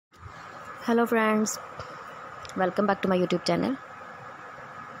Hello friends, welcome back to my YouTube channel.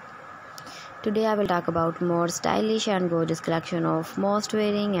 Today I will talk about more stylish and gorgeous collection of most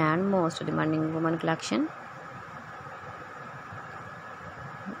wearing and most demanding woman collection.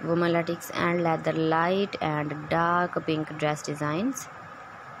 Woman latex and leather light and dark pink dress designs.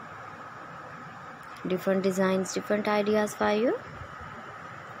 Different designs, different ideas for you.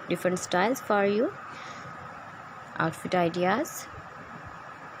 Different styles for you. Outfit ideas.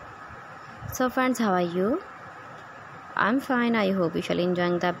 So friends, how are you? I'm fine. I hope you shall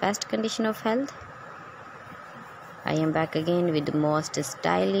enjoying the best condition of health. I am back again with the most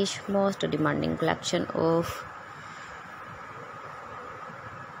stylish, most demanding collection of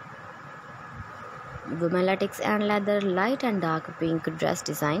women latex and leather light and dark pink dress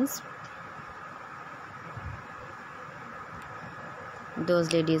designs.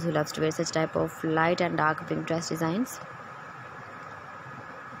 Those ladies who loves to wear such type of light and dark pink dress designs.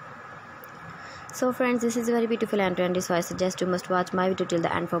 So friends, this is very beautiful and trendy, so I suggest you must watch my video till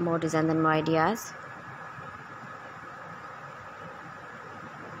the end for more designs and more ideas.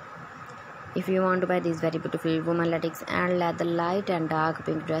 If you want to buy these very beautiful woman latex and leather light and dark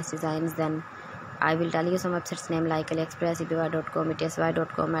pink dress designs, then I will tell you some websites name like AliExpress, ebay.com,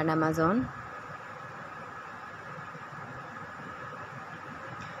 etsy.com and Amazon.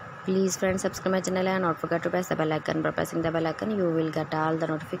 Please friends, subscribe my channel and not forget to press the bell icon. By pressing the bell icon, you will get all the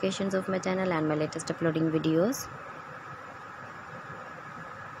notifications of my channel and my latest uploading videos.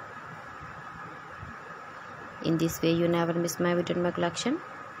 In this way, you never miss my video in my collection.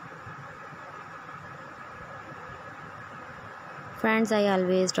 Friends, I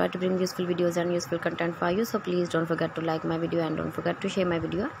always try to bring useful videos and useful content for you, so please don't forget to like my video and don't forget to share my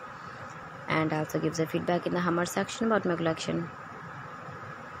video. And also give the feedback in the comment section about my collection.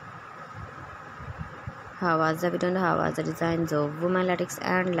 How was the video and how was the designs of women latex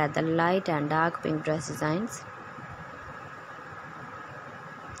and leather light and dark pink dress designs?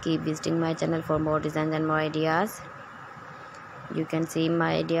 Keep visiting my channel for more designs and more ideas. You can see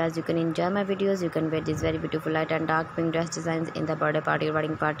my ideas, you can enjoy my videos, you can wear these very beautiful light and dark pink dress designs in the birthday party or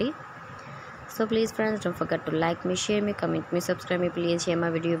wedding party. So please friends, don't forget to like me, share me, comment me, subscribe me, please share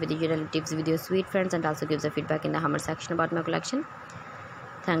my video with your relatives, with your sweet friends, and also give the feedback in the comment section about my collection.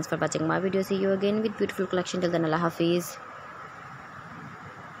 Thanks for watching my video. See you again with beautiful collection. Till then, Allah Hafiz.